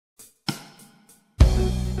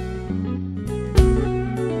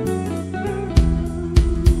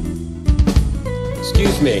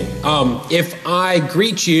Excuse me. If I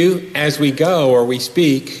greet you as we go or we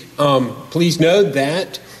speak, please note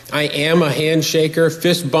that I am a handshaker,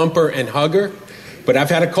 fist bumper, and hugger, but I've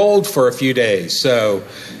had a cold for a few days, so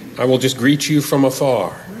I will just greet you from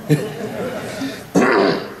afar.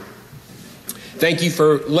 Thank you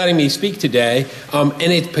for letting me speak today, and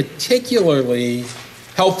it's particularly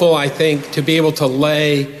helpful, I think, to be able to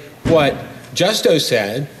lay what Justo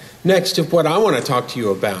said next to what I want to talk to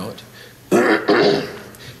you about.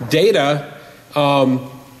 Data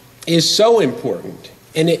is so important,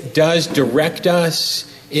 and it does direct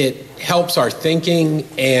us, it helps our thinking,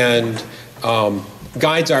 and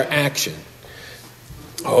guides our action.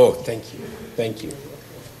 Oh, thank you. Thank you.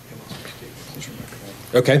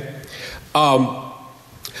 Okay.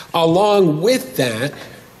 Along with that,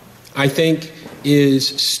 I think, is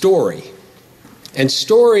story. And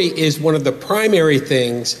story is one of the primary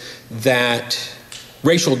things that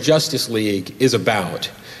Racial Justice League is about.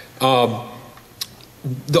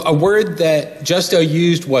 A word that Justo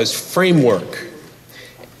used was framework.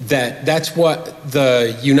 That's what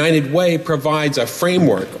the United Way provides, a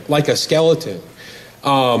framework, like a skeleton.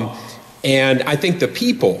 And I think the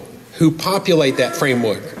people who populate that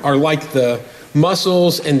framework are like the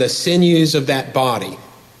muscles and the sinews of that body.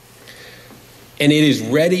 And it is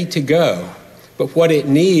ready to go. But what it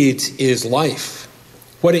needs is life.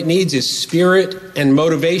 What it needs is spirit and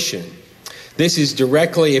motivation. This is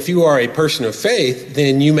directly, if you are a person of faith,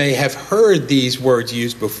 then you may have heard these words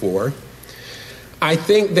used before. I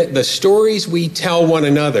think that the stories we tell one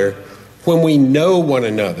another, when we know one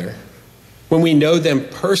another, when we know them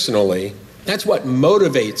personally, that's what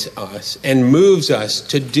motivates us and moves us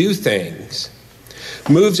to do things,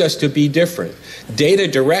 moves us to be different. Data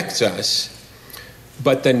directs us,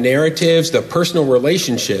 but the narratives, the personal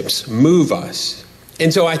relationships move us.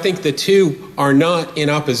 And so I think the two are not in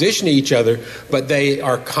opposition to each other, but they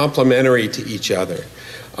are complementary to each other.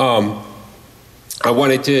 I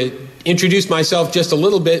wanted to introduce myself just a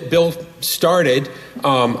little bit. Bill started.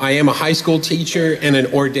 I am a high school teacher and an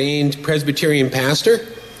ordained Presbyterian pastor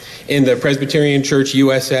in the Presbyterian Church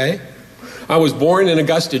USA. I was born in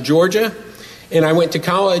Augusta, Georgia, and I went to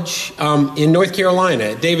college in North Carolina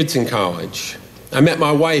at Davidson College. I met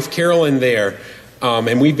my wife, Carolyn, there,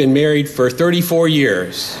 and we've been married for 34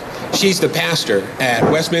 years. She's the pastor at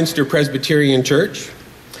Westminster Presbyterian Church.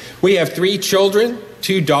 We have 3 children,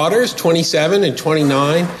 2 daughters, 27 and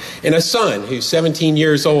 29, and a son who's 17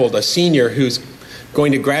 years old, a senior who's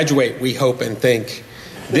going to graduate, we hope and think,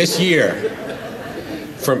 this year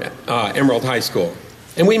from Emerald High School.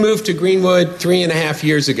 And we moved to Greenwood 3.5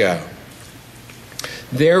 years ago.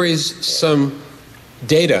 There is some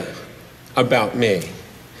data about me.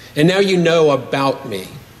 And now you know about me.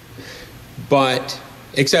 But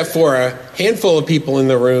except for a handful of people in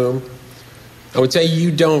the room, I would say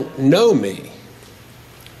you don't know me.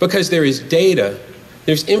 Because there is data,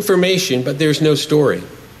 there's information, but there's no story.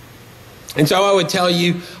 And so I would tell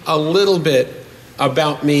you a little bit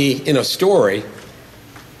about me in a story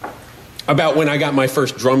about when I got my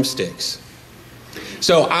first drumsticks.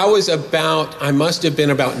 So I must have been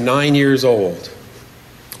about 9 years old.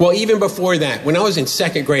 Well, even before that, when I was in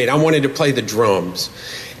 2nd grade, I wanted to play the drums.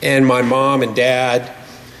 And my mom and dad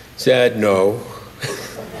said, no.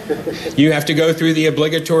 You have to go through the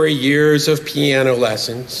obligatory years of piano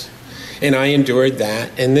lessons. And I endured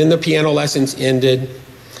that. And then the piano lessons ended,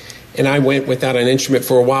 and I went without an instrument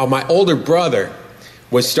for a while. My older brother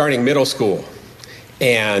was starting middle school.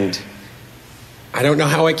 And I don't know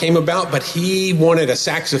how it came about, but he wanted a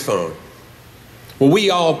saxophone.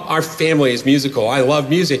 Well, our family is musical. I love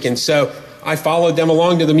music. And so I followed them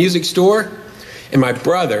along to the music store. And my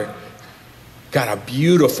brother got a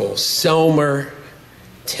beautiful Selmer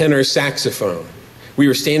tenor saxophone. We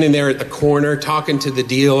were standing there at the corner talking to the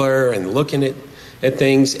dealer and looking at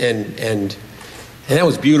things. And that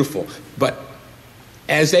was beautiful. But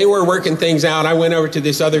as they were working things out, I went over to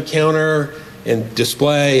this other counter and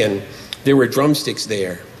display, and there were drumsticks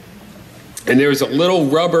there. And there was a little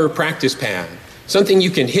rubber practice pad, something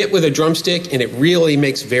you can hit with a drumstick, and it really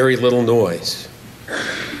makes very little noise.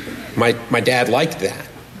 My dad liked that,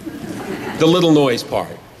 the little noise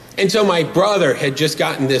part. And so my brother had just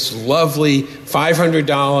gotten this lovely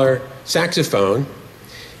 $500 saxophone,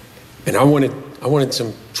 and I wanted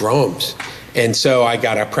some drums. And so I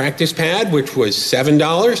got a practice pad, which was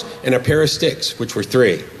 $7, and a pair of sticks, which were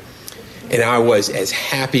 $3. And I was as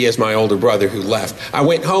happy as my older brother who left. I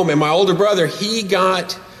went home, and my older brother, he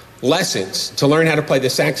got lessons to learn how to play the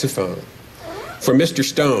saxophone from Mr.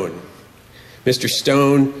 Stone. Mr.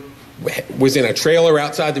 Stone was in a trailer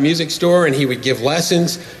outside the music store, and he would give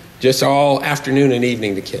lessons just all afternoon and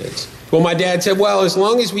evening to kids. Well, my dad said, well, as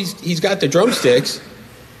long as he's got the drumsticks,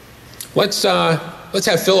 let's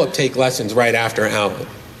have Phillip take lessons right after Alan.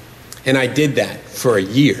 And I did that for a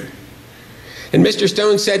year. And Mr.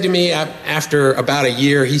 Stone said to me after about a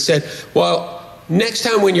year, he said, well, next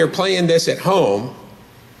time when you're playing this at home,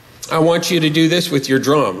 I want you to do this with your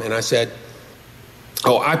drum. And I said,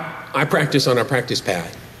 oh, I practice on a practice pad.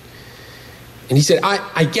 And he said,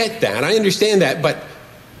 I get that, I understand that,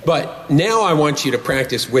 but now I want you to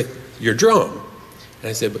practice with your drum. And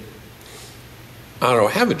I said, but I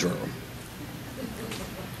don't have a drum.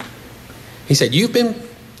 He said, you've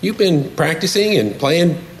been practicing and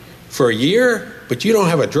playing for a year, but you don't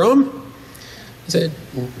have a drum? I said,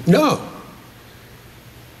 no.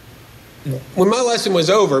 When my lesson was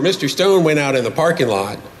over, Mr. Stone went out in the parking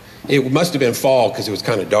lot. It must have been fall because it was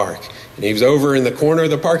kind of dark. And he was over in the corner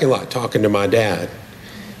of the parking lot talking to my dad.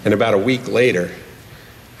 And about a week later,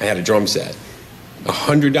 I had a drum set, a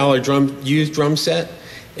 $100 used drum set.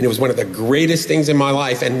 And it was one of the greatest things in my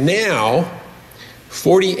life. And now,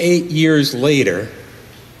 48 years later,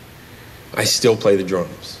 I still play the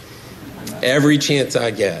drums every chance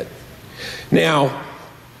I get. Now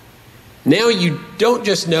you don't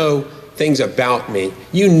just know things about me.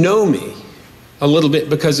 You know me a little bit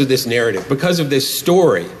because of this narrative, because of this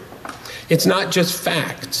story. It's not just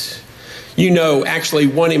facts. You know actually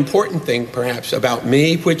one important thing perhaps about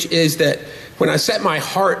me, which is that when I set my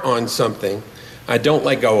heart on something, I don't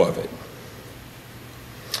let go of it.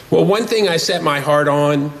 Well, one thing I set my heart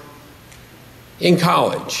on in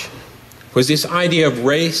college was this idea of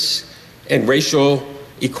race and racial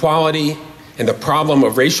equality and the problem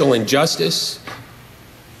of racial injustice.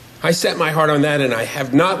 I set my heart on that and I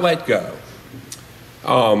have not let go.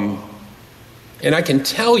 And I can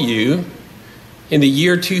tell you, in the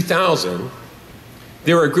year 2000,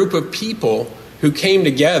 there were a group of people who came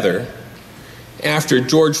together after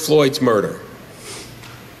George Floyd's murder.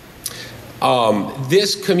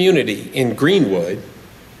 This community in Greenwood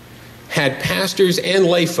had pastors and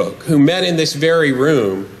layfolk who met in this very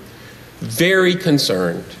room, very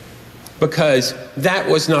concerned, because that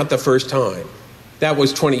was not the first time. That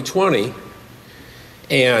was 2020,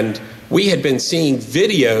 and we had been seeing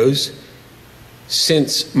videos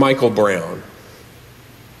since Michael Brown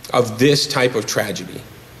of this type of tragedy.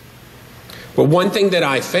 But one thing that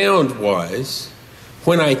I found was,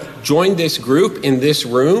 when I joined this group in this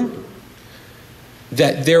room,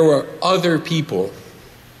 that there were other people,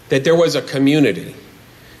 that there was a community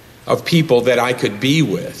of people that I could be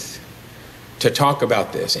with to talk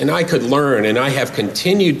about this. And I could learn, and I have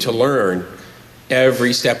continued to learn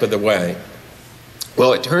every step of the way.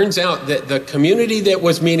 Well, it turns out that the community that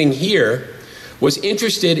was meeting here was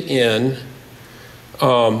interested in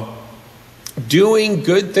doing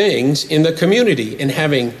good things in the community and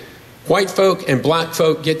having white folk and black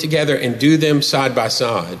folk get together and do them side by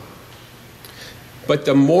side. But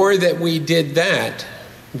the more that we did that,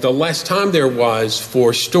 the less time there was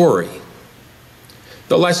for story.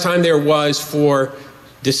 The less time there was for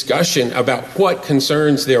discussion about what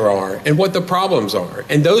concerns there are and what the problems are.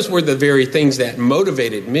 And those were the very things that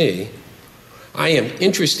motivated me. I am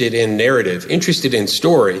interested in narrative, interested in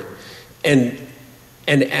story. And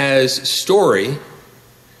as story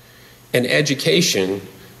and education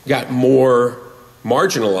got more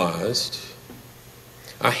marginalized,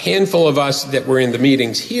 a handful of us that were in the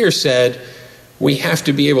meetings here said, we have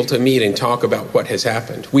to be able to meet and talk about what has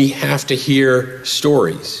happened. We have to hear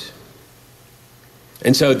stories.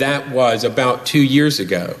 And so that was about 2 years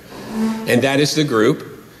ago. And that is the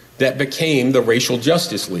group that became the Racial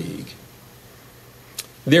Justice League.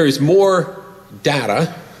 There is more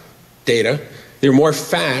data, there are more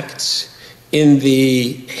facts in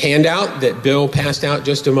the handout that Bill passed out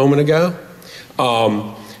just a moment ago.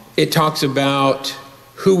 It talks about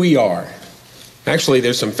who we are. Actually,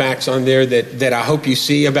 there's some facts on there that I hope you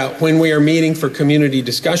see about when we are meeting for community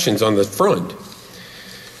discussions on the front.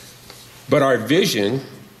 But our vision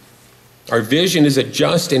is a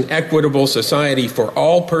just and equitable society for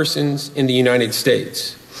all persons in the United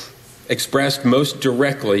States, expressed most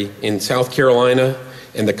directly in South Carolina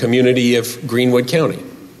and the community of Greenwood County.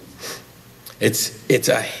 It's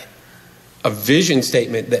a vision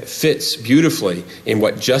statement that fits beautifully in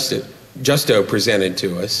what Justo presented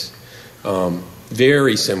to us.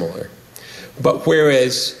 Very similar. But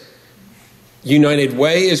whereas United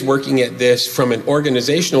Way is working at this from an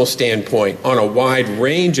organizational standpoint on a wide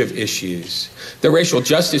range of issues, the Racial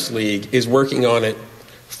Justice League is working on it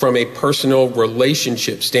from a personal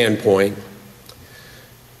relationship standpoint,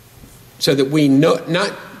 so that we not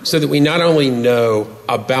only know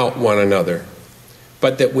about one another,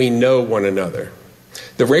 but that we know one another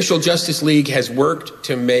The Racial Justice League has worked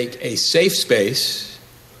to make a safe space,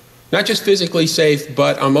 not just physically safe,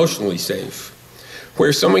 but emotionally safe,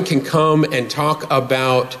 where someone can come and talk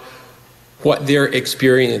about what their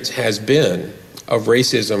experience has been of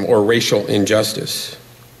racism or racial injustice,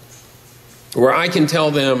 where I can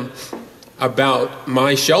tell them about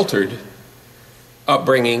my sheltered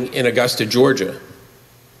upbringing in Augusta, Georgia,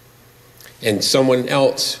 and someone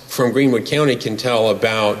else from Greenwood County can tell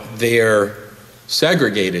about their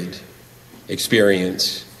segregated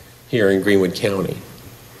experience here in Greenwood County.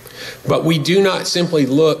 But we do not simply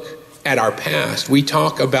look at our past, we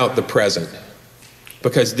talk about the present,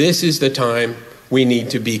 because this is the time we need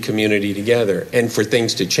to be community together and for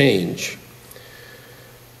things to change.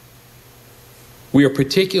 We are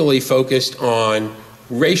particularly focused on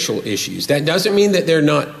racial issues. That doesn't mean that there are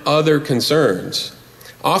not other concerns.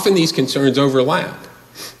 Often these concerns overlap.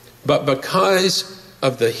 But because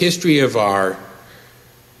of the history of our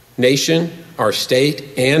nation, our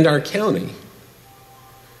state, and our county,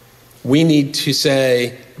 we need to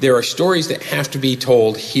say there are stories that have to be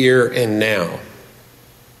told here and now.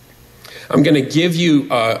 I'm going to give you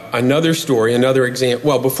another story, another example.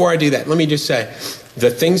 Well, before I do that, let me just say the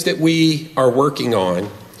things that we are working on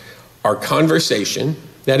are conversation,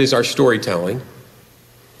 that is our storytelling,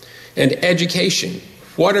 and education.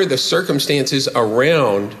 What are the circumstances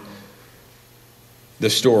around the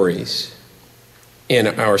stories in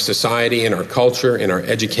our society, in our culture, in our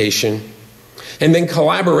education? And then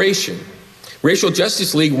collaboration. Racial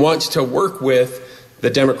Justice League wants to work with the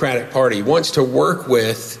Democratic Party, wants to work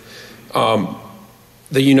with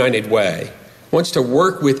the United Way, wants to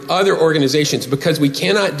work with other organizations because we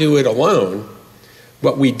cannot do it alone.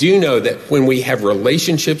 But we do know that when we have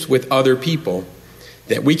relationships with other people,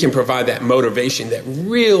 that we can provide that motivation that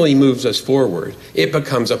really moves us forward. It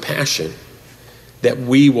becomes a passion that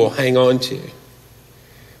we will hang on to.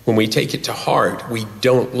 When we take it to heart, we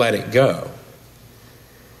don't let it go.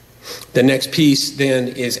 The next piece then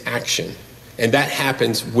is action, and that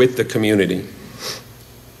happens with the community.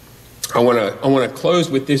 I want to close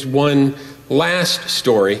with this one last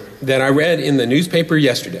story that I read in the newspaper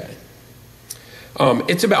yesterday.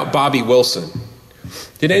 It's about Bobby Wilson.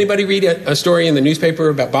 Did anybody read a story in the newspaper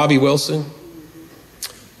about Bobby Wilson?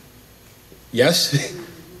 Yes?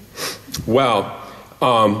 Well,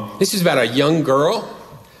 this is about a young girl,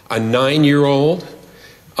 a 9-year-old,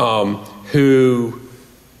 who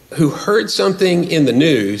heard something in the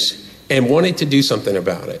news and wanted to do something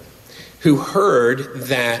about it, who heard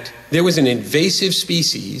that there was an invasive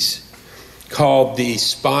species called the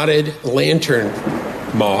spotted lantern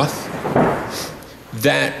moth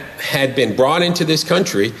that had been brought into this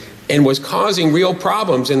country and was causing real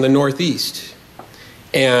problems in the Northeast.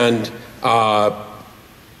 And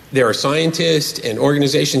there are scientists and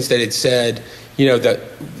organizations that had said, you know, that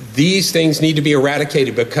these things need to be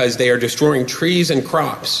eradicated because they are destroying trees and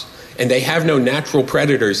crops, and they have no natural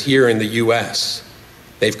predators here in the U.S.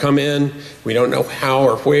 They've come in, we don't know how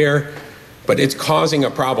or where, but it's causing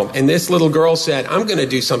a problem. And this little girl said, I'm going to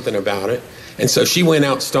do something about it. And so she went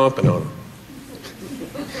out stomping on them.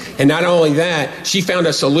 And not only that, she found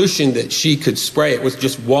a solution that she could spray. It was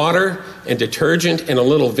just water and detergent and a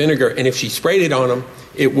little vinegar. And if she sprayed it on them,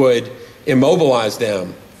 it would immobilize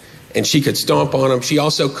them. And she could stomp on them. She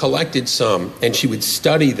also collected some, and she would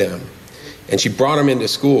study them. And she brought them into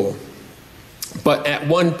school. But at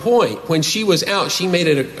one point, when she was out, she made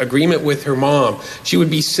an agreement with her mom. She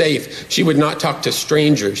would be safe. She would not talk to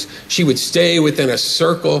strangers. She would stay within a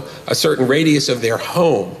circle, a certain radius of their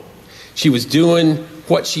home. She was doing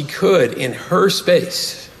what she could in her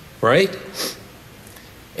space, right?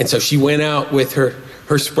 And so she went out with her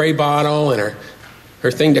spray bottle and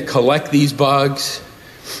her thing to collect these bugs.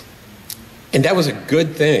 And that was a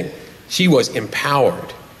good thing. She was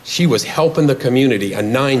empowered. She was helping the community, a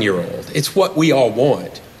 9-year-old. It's what we all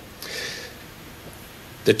want.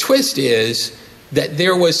 The twist is that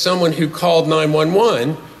there was someone who called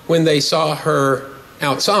 911 when they saw her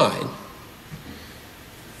outside.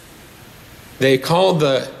 They called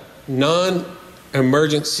the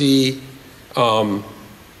non-emergency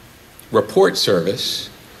report service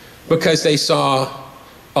because they saw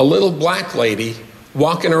a little black lady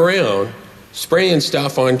walking around spraying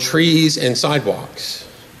stuff on trees and sidewalks.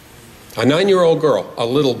 A 9-year-old girl, a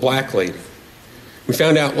little black lady. We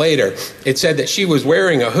found out later, it said that she was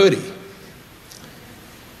wearing a hoodie.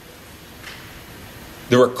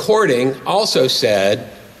 The recording also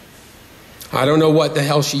said, I don't know what the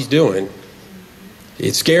hell she's doing.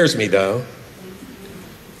 It scares me, though.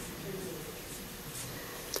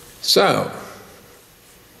 So,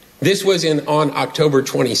 this was on October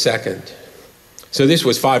 22nd. So this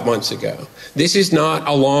was 5 months ago. This is not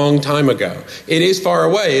a long time ago. It is far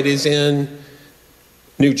away. It is in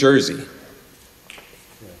New Jersey.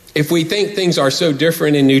 If we think things are so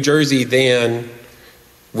different in New Jersey than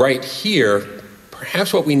right here,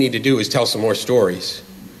 perhaps what we need to do is tell some more stories.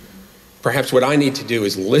 Perhaps what I need to do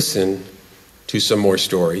is listen to some more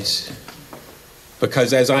stories.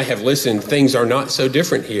 Because as I have listened, things are not so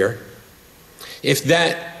different here. If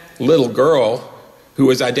that little girl who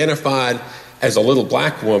was identified as a little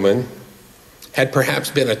black woman had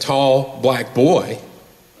perhaps been a tall black boy,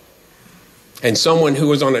 and someone who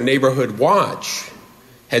was on a neighborhood watch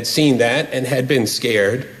had seen that and had been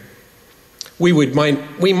scared, we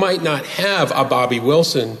might not have a Bobby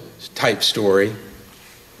Wilson type story.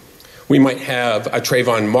 We might have a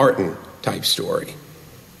Trayvon Martin type story.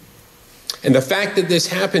 And the fact that this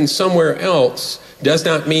happened somewhere else does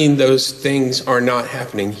not mean those things are not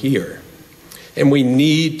happening here. And we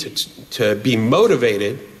need to be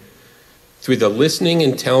motivated through the listening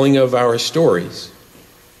and telling of our stories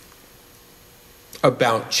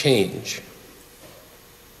about change,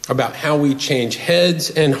 about how we change heads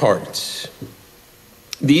and hearts.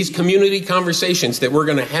 These community conversations that we're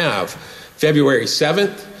going to have February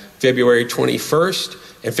 7th, February 21st,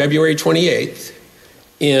 and February 28th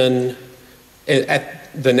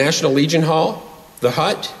at the National Legion Hall, the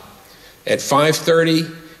Hut, at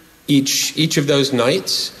 5:30 each of those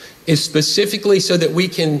nights, is specifically so that we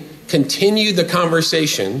can continue the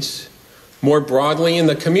conversations more broadly in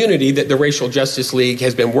the community that the Racial Justice League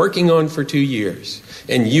has been working on for 2 years.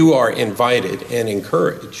 And you are invited and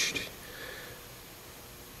encouraged.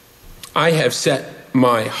 I have set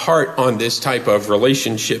my heart on this type of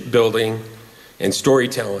relationship building and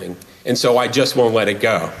storytelling, and so I just won't let it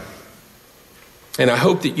go. And I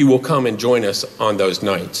hope that you will come and join us on those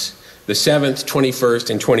nights, the 7th, 21st,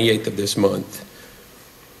 and 28th of this month,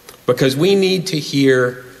 because we need to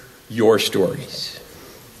hear your stories.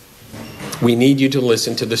 We need you to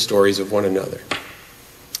listen to the stories of one another.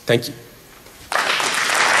 Thank you.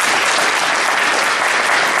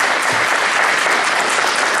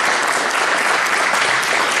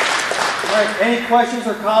 All right, any questions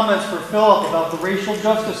or comments for Phillip about the Racial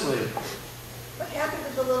Justice League? What happened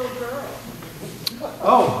to the little girl?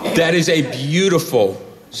 Oh. That is a beautiful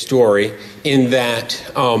story in that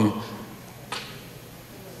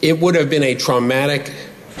it would have been a traumatic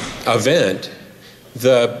event.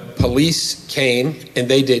 The police came and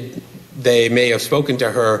they may have spoken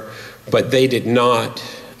to her, but they did not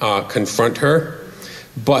confront her.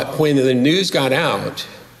 But when the news got out,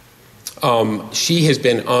 she has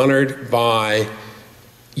been honored by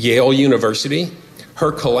Yale University.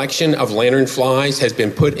 Her collection of lanternflies has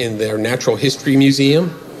been put in their Natural History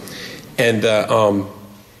Museum, and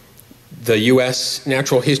the U.S.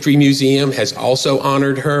 Natural History Museum has also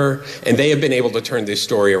honored her, and they have been able to turn this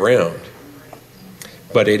story around.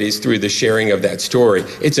 But it is through the sharing of that story.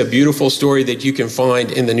 It's a beautiful story that you can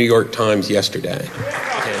find in the New York Times yesterday.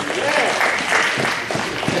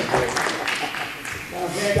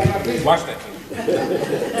 Watch that.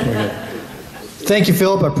 Thank you,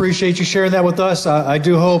 Phillip. I appreciate you sharing that with us. I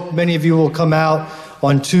do hope many of you will come out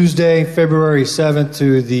on Tuesday, February 7th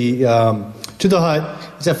to the Hut.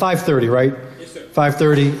 It's at 5:30, right? Yes, sir.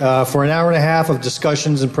 5:30 for an hour and a half of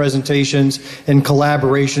discussions and presentations and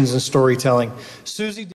collaborations and storytelling. Susie.